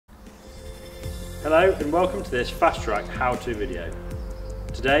Hello and welcome to this Fastrac how-to video.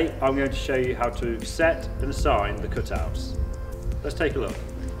 Today I'm going to show you how to set and assign the cutouts. Let's take a look.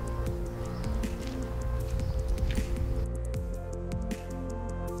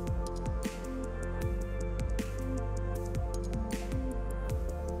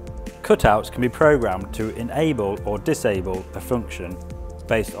 Cutouts can be programmed to enable or disable a function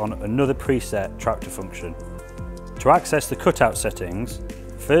based on another preset tractor function. To access the cutout settings,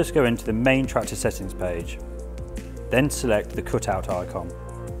 first go into the main tractor settings page, then select the cutout icon.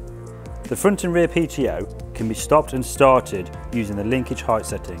 The front and rear PTO can be stopped and started using the linkage height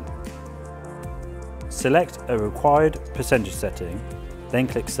setting. Select a required percentage setting, then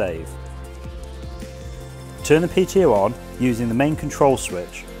click Save. Turn the PTO on using the main control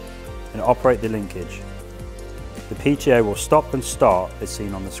switch and operate the linkage. The PTO will stop and start as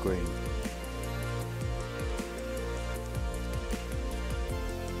seen on the screen.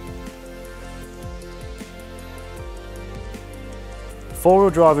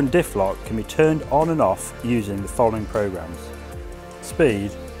 Four-wheel drive and diff lock can be turned on and off using the following programs: speed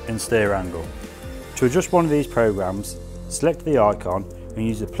and steer angle. To adjust one of these programs, select the icon and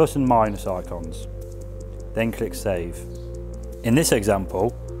use the plus and minus icons. Then click Save. In this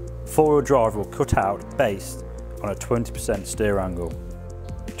example, four-wheel drive will cut out based on a 20% steer angle.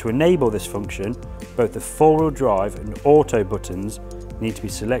 To enable this function, both the four-wheel drive and auto buttons need to be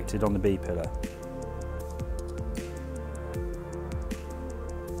selected on the B pillar.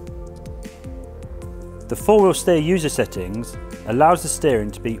 The four-wheel steer user settings allows the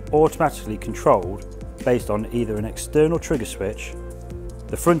steering to be automatically controlled based on either an external trigger switch,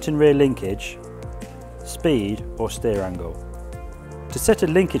 the front and rear linkage, speed or steer angle. To set a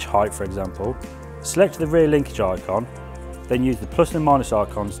linkage height, for example, select the rear linkage icon, then use the plus and minus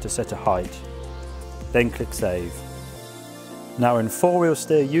icons to set a height, then click Save. Now in four-wheel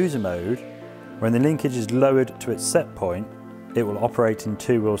steer user mode, when the linkage is lowered to its set point, it will operate in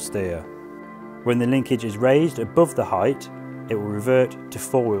two-wheel steer. When the linkage is raised above the height, it will revert to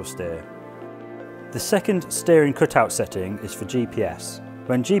four-wheel steer. The second steering cutout setting is for GPS.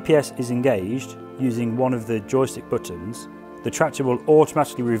 When GPS is engaged using one of the joystick buttons, the tractor will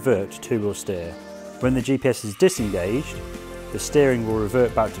automatically revert to two-wheel steer. When the GPS is disengaged, the steering will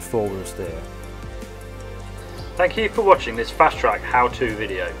revert back to four-wheel steer. Thank you for watching this Fastrac how-to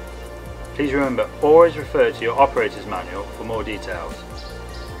video. Please remember, always refer to your operator's manual for more details.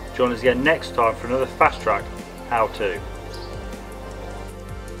 Join us again next time for another Fastrac how-to.